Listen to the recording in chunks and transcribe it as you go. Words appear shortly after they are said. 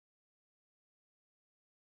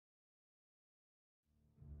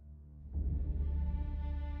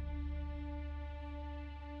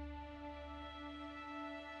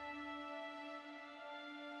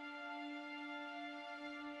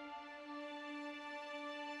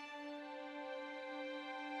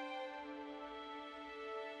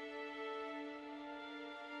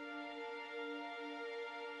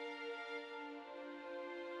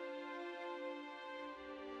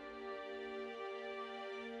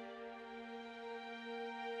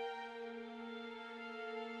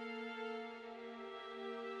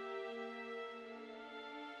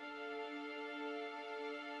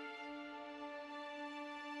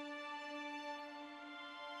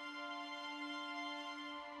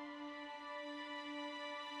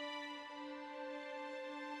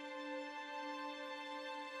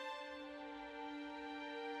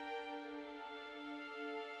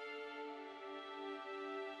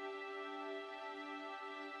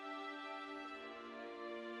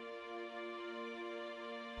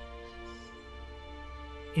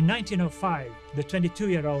In 1905, the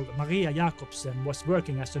 22-year-old Maria Jacobsen was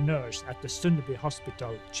working as a nurse at the Sundby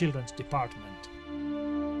Hospital Children's Department.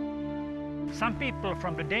 Some people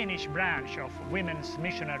from the Danish branch of women's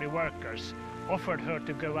missionary workers offered her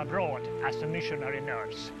to go abroad as a missionary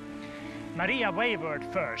nurse. Maria wavered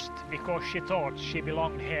first because she thought she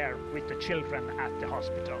belonged here with the children at the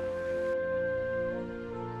hospital.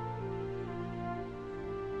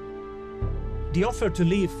 The offer to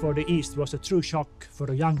leave for the East was a true shock for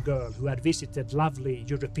a young girl who had visited lovely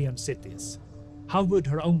European cities. How would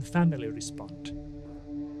her own family respond?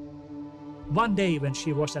 One day when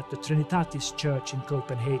she was at the Trinitatis Church in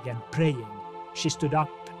Copenhagen praying, she stood up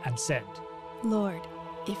and said, "Lord,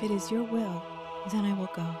 if it is your will, then I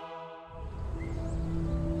will go."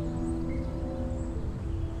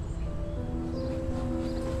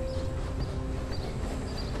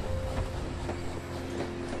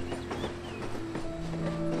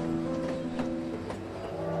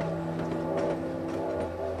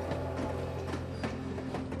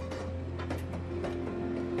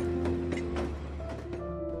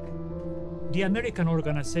 The American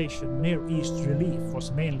organization Near East Relief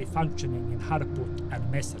was mainly functioning in Harput and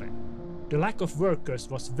Massenevakuierung. The lack of workers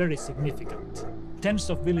was very significant. Tens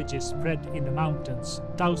of villages spread in the mountains,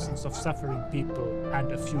 thousands of suffering people,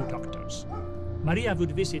 and a few doctors. Maria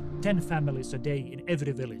would visit 10 families a day in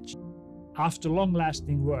every village. After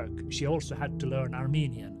long-lasting work, she also had to learn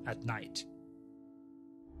Armenian at night.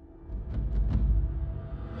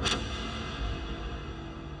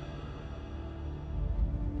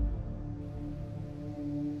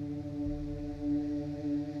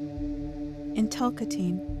 In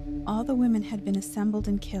Talkatin, all the women had been assembled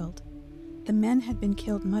and killed. The men had been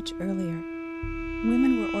killed much earlier.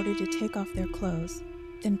 Women were ordered to take off their clothes.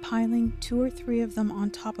 Then piling 2 or 3 of them on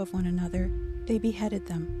top of one another, they beheaded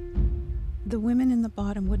them. The women in the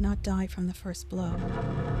bottom would not die from the first blow.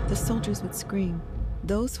 The soldiers would scream,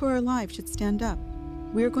 "Those who are alive should stand up.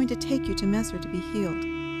 We are going to take you to Mesra to be healed."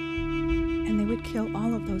 And they would kill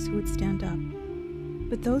all of those who would stand up.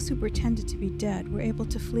 But those who pretended to be dead were able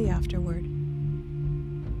to flee afterward.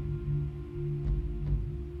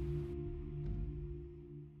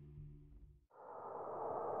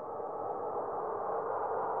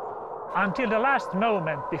 Until the last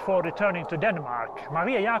moment before returning to Denmark,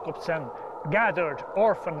 Maria Jacobsen gathered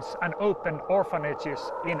orphans and opened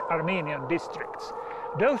orphanages in Armenian districts.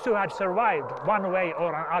 Those who had survived one way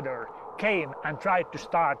or another came and tried to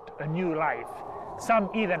start a new life. Some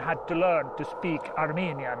even had to learn to speak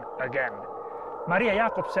Armenian again. Maria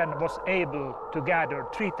Jacobsen was able to gather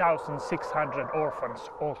 3,600 orphans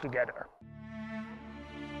altogether.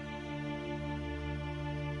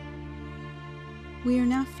 We are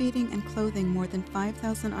now feeding and clothing more than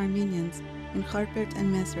 5,000 Armenians in Kharberd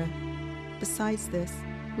and Mesra. Besides this,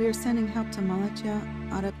 we are sending help to Malatya,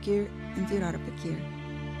 Arabgir, and Diyarbakir.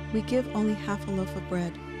 We give only half a loaf of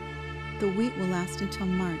bread. The wheat will last until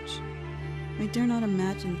March. I dare not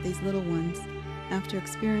imagine that these little ones, after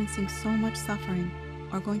experiencing so much suffering,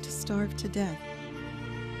 are going to starve to death.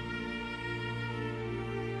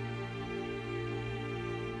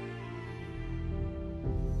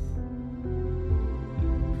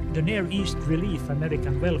 The Near East Relief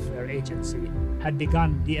American Welfare Agency had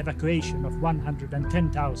begun the evacuation of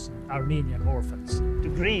 110,000 Armenian orphans to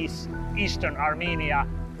Greece, Eastern Armenia,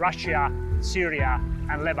 Russia, Syria,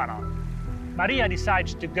 and Lebanon. Maria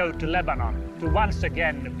decides to go to Lebanon to once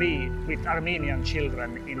again be with Armenian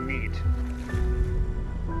children in need.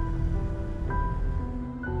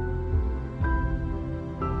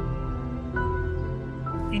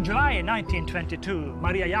 In July 1922,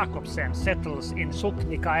 Maria Jacobsen settles in Suk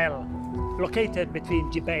Mikael, located between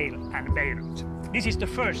Jbeil and Während. This is the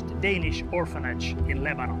first Danish orphanage in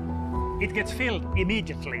Lebanon. It gets filled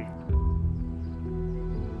immediately.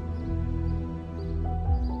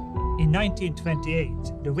 In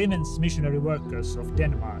 1928, the Women's Missionary Workers of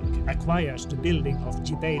Denmark acquires the building of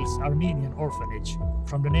Jbeil's Armenian orphanage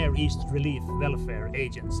from the Near East Relief Welfare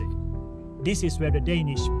Agency. This is where the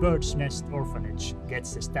Danish Bird's Nest Orphanage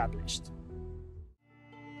gets established.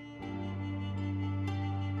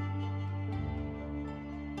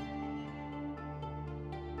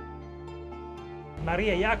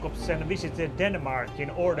 Maria Jacobsen visited Denmark in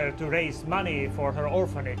order to raise money for her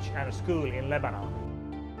orphanage and school in Lebanon.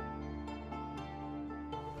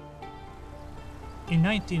 In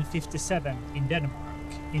 1957, in Denmark,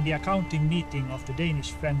 in the accounting meeting of the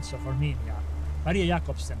Danish Friends of Armenia, Maria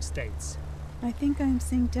Jacobsen states, "I think I am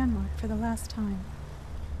seeing Denmark for the last time."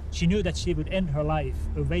 She knew that she would end her life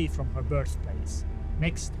away from her birthplace,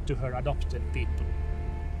 next to her adopted people.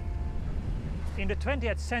 In the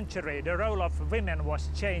 20th century, the role of women was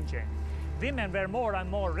changing. women were more and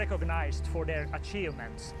more recognized for their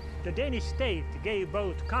achievements. The Danish state gave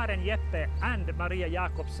both Karen Jeppe and Maria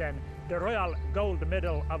Jacobsen the Royal Gold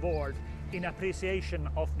Medal Award in appreciation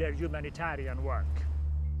of their humanitarian work.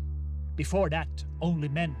 Before that, only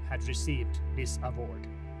men had received this award.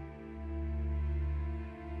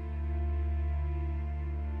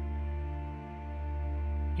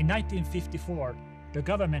 In 1954, the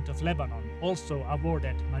government of Lebanon also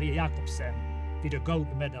awarded Maria Jacobsen with the Gold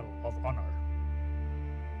Medal of Honor.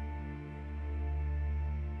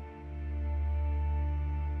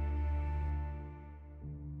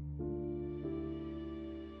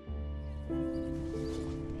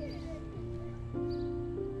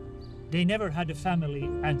 They never had a family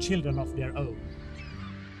and children of their own.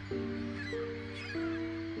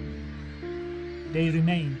 They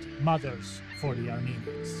remained mothers for the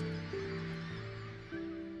Armenians.